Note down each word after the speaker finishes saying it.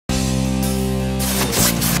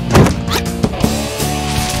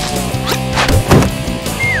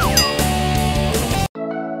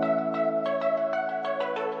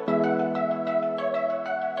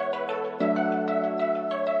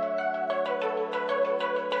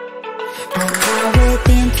I know we've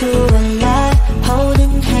been through a lot,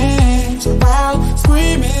 holding hands while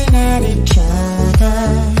screaming at each other.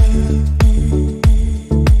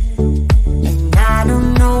 And I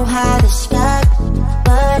don't know how to start,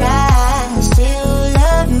 but I still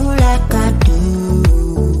love you like I do.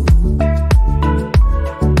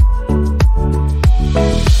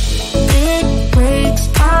 It breaks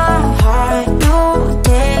my heart, no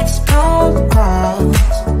text, no calls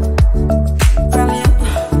from you.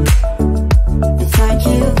 Without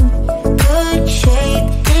you, could shake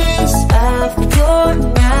this off, but you're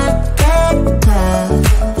not that tough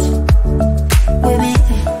with me.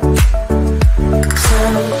 So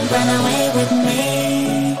run away with me,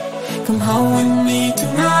 come home with me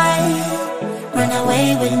tonight. Run away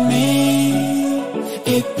with me,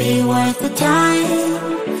 it'd be worth the time.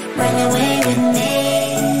 Run away with me,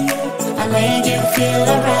 I'll make you feel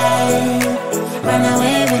alright. Run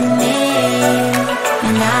away with me,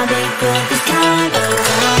 and I'll be good this time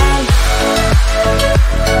around.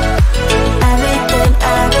 I'll be good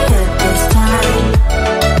this time.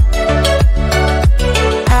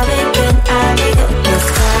 I'll be good this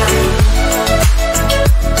time.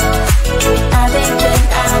 I'll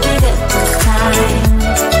be good this time.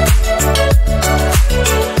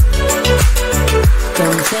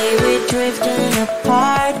 Don't say we're drifting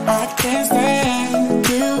apart, I can't stand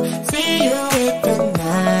to see you with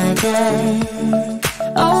another.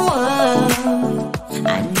 Oh, I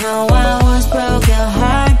know I once broke your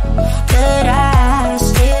heart, but I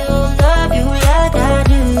still love you like I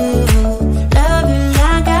do. Love you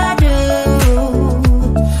like I do.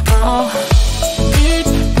 Oh, it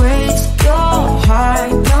breaks your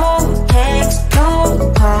heart, no text, no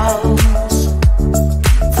calls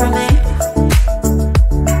from me.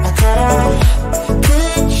 I thought I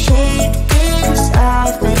could shake this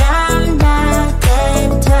off, but I'm not that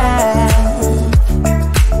tough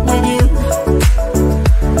with you.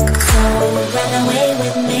 So run away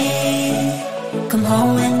with me, come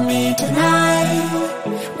home with me tonight.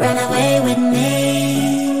 Run away with me,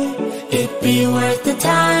 it'd be worth the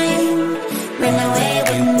time. Run away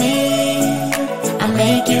with me, I'll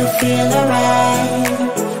make you feel alright.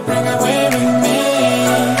 Run away with me,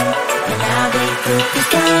 and I'll be good this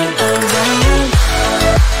time around.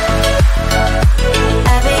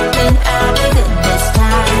 I'll be good this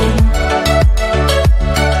time.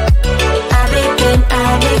 I'll be good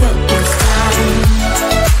this time.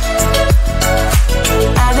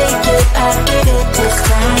 I'll be good this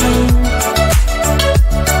time.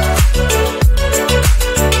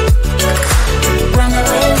 Run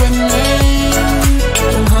away with me,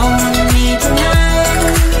 come home with me tonight.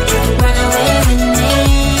 Run away with me,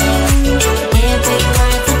 it'd be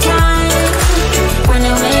worth the time. Run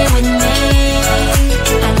away with me,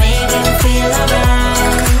 I'll make you feel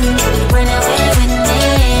alright. Run away with me,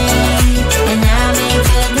 and I'll be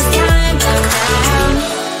good this time around.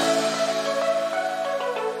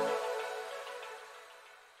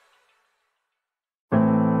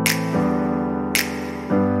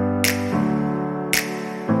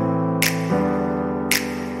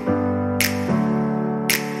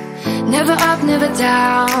 Never up, never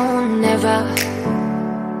down, never.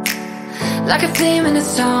 Like a theme in a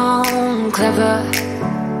song, clever.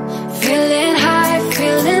 Feeling high,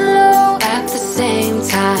 feeling low at the same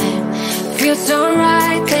time. Feels so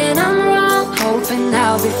right, then I'm wrong, hoping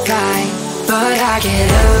I'll be fine. But I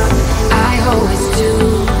get up, I always do.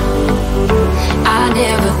 I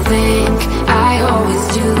never think, I always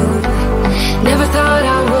do. Never thought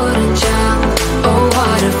I wouldn't jump, oh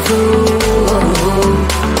what a fool.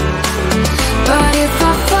 But if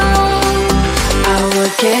I fall, I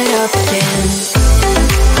will get up again.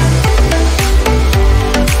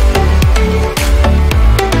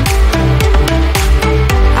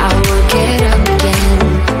 I will get up again.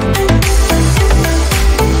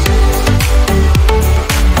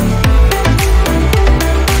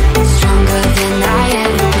 Stronger than I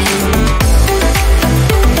ever been.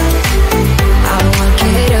 I will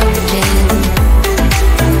get up again.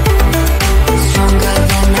 Stronger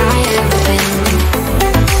than I ever been.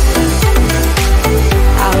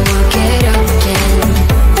 I will get up again.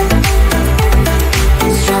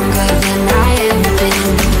 Stronger than I ever been.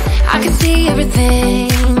 I can see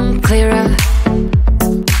everything clearer.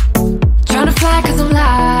 Trying to fly 'cause I'm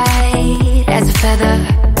light as a feather.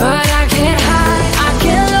 But I get high, I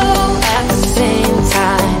get low at the same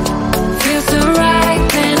time. Feels so right,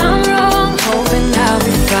 then I'm wrong, hoping I'll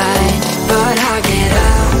be fine. But I get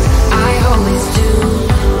up, I always do.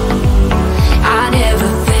 I never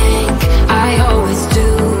think, I always do.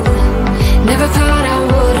 Never thought I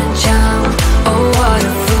wouldn't jump, oh what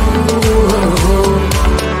a fool.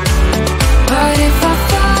 But if I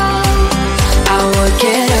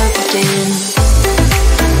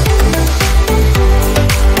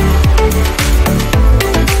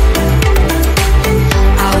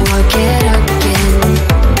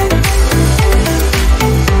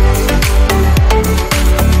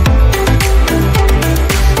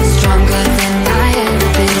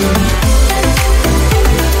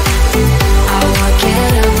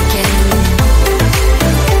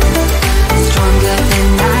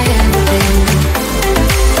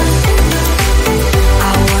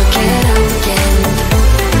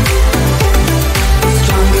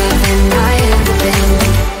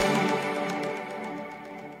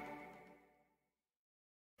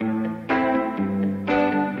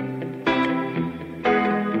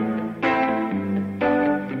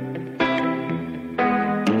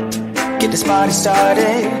get this party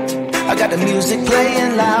started. I got the music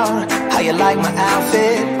playing loud. How you like my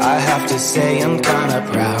outfit? I have to say I'm kinda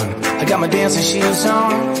proud. I got my dancing shoes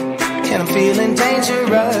on, and I'm feeling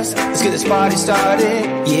dangerous. Let's get this party started.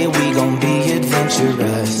 Yeah, we gon' be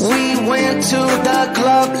adventurous. We went to the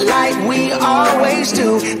club like we always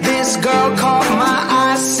do. This girl caught my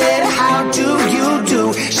eye, said, how do you do?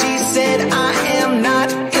 She said, I am not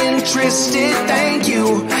interested, thank you.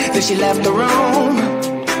 Then she left the room.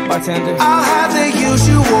 Bartender, I'll have the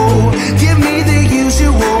usual. Give me the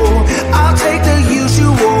usual. I'll take the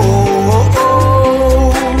usual.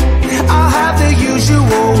 I'll have the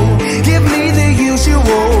usual. Give me the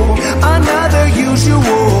usual. Another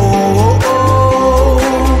usual.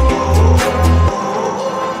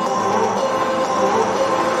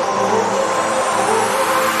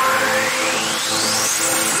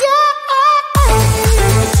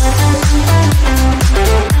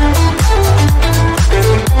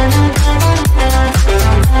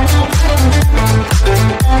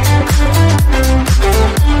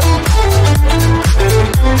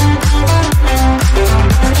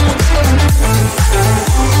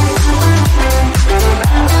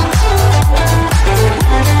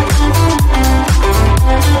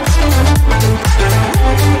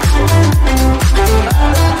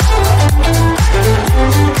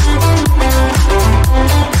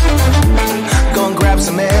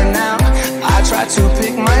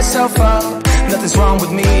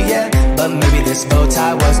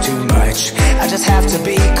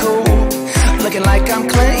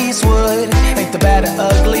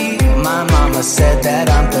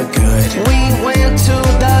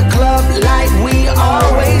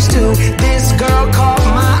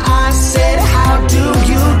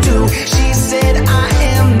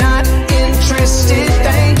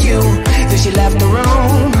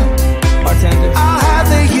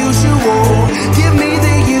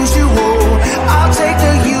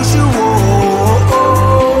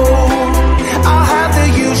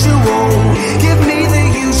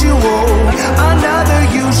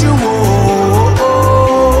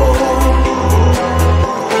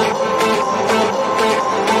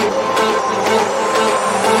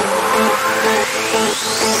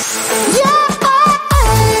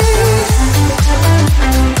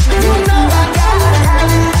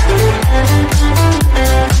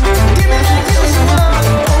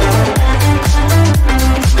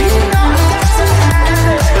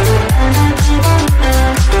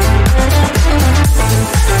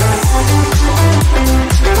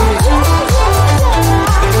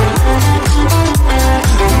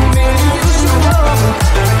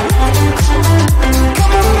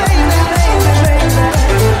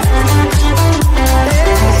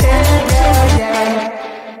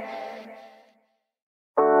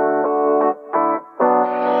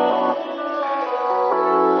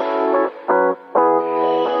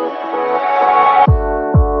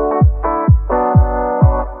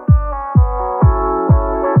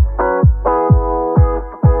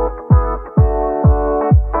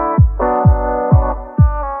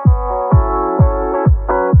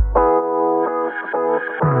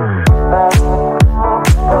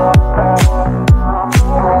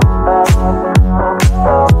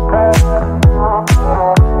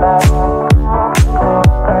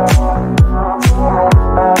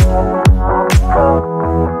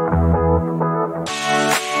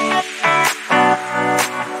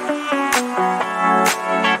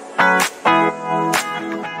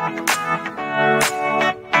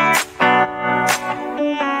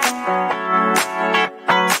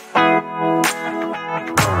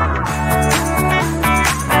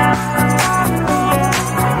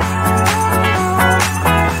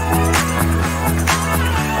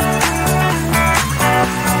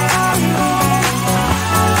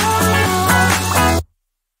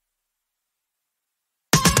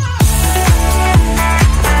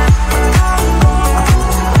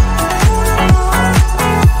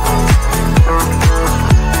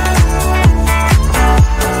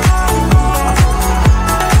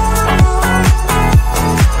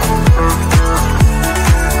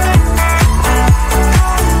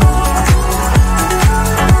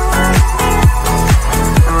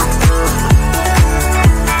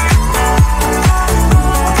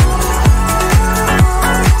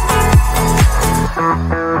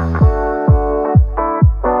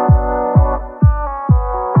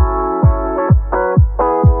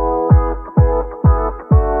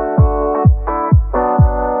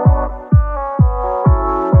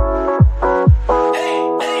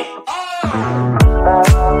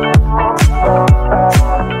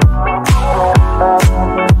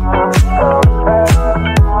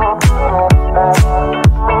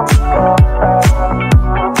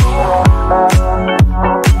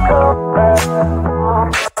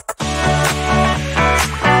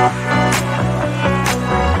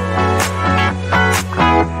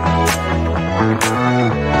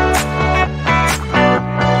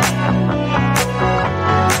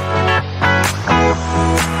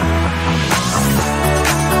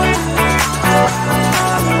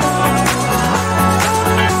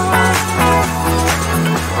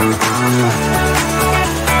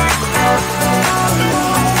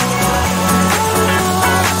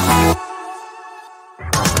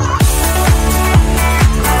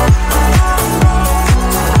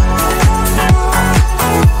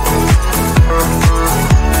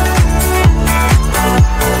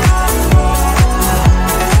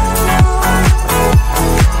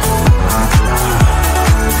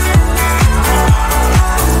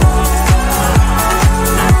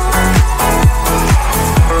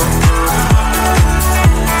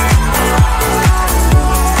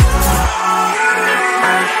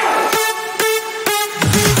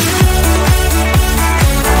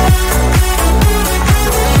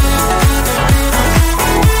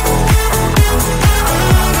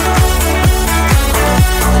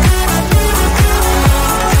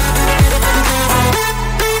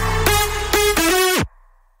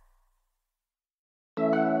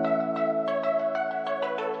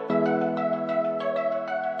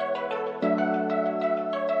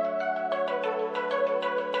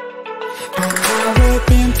 And now we've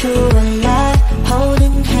been through a lot,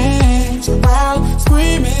 holding hands while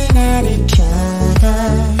screaming at each other.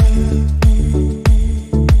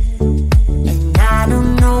 And I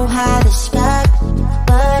don't know how to start,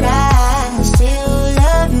 but I still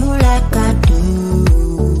love you like I do.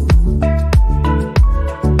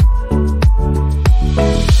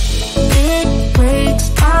 It breaks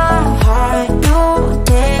my heart, no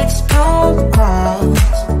text, no calls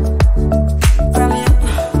from you.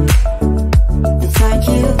 It's like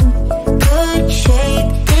you could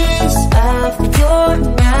shake this off, you're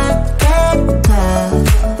not that tough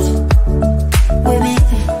with me.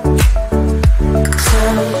 So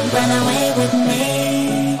run away with me,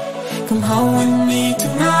 come home with me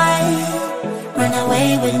tonight. Run away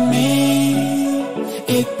with me,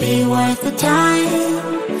 it'd be worth the time.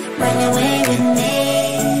 Run away with me,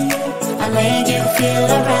 I'll make you feel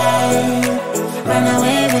alright. Run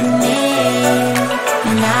away with me,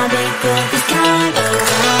 and I'll be good this time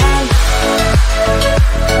around.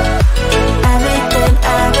 I'll be good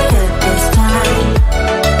this time.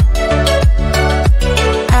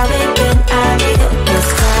 I'll be good this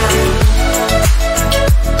time.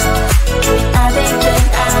 I'll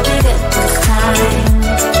be good this time.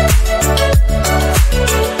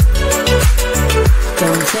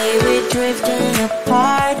 Don't say we're drifting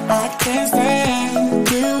apart, I can't stand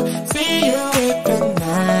to see you with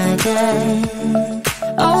another.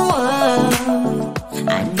 Oh,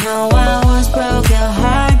 I know I once broke your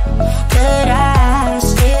heart, but I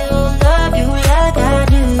still love you like I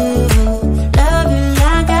do. Love you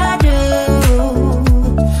like I do.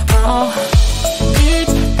 Oh, it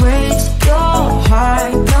breaks your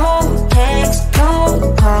heart, no text, no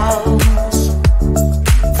calls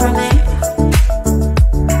from me.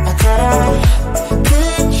 I thought I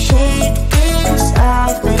could shake this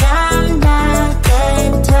off, but I'm not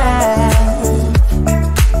that tough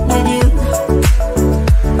with you.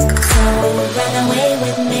 So run away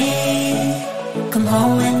with me, come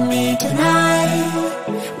home with me tonight.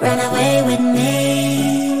 Run away with me,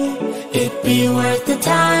 it'd be worth the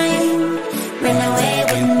time. Run away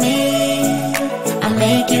with me, I'll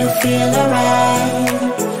make you feel alright.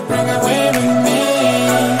 Run away with me,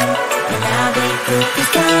 and I'll be good this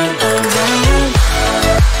time around.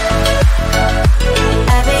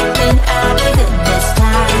 I'll be good this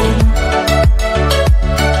time.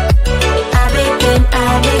 I'll be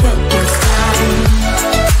good this time.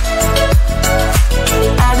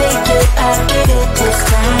 I'll be good this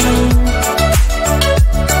time.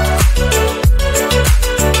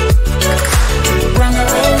 Run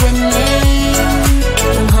away with me,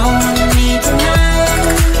 come home with me tonight.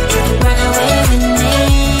 Run away with me,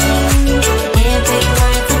 it'd be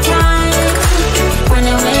worth the time. Run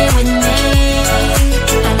away with me,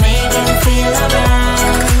 I'll make you feel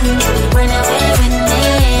alright. Run away with me,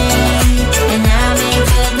 and I'll be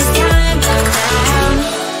good this time around.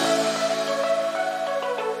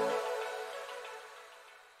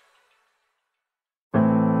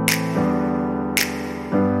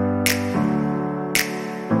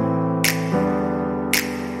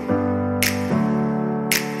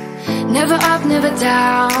 Never up, never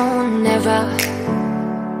down, never.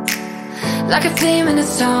 Like a theme in a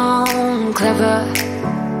song, clever.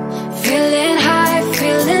 Feeling high,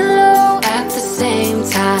 feeling low at the same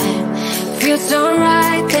time. Feels so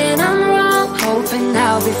right, then I'm wrong, hoping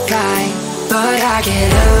I'll be fine. But I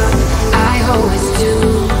get up, I always do.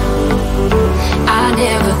 I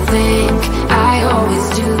never think, I always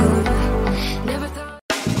do.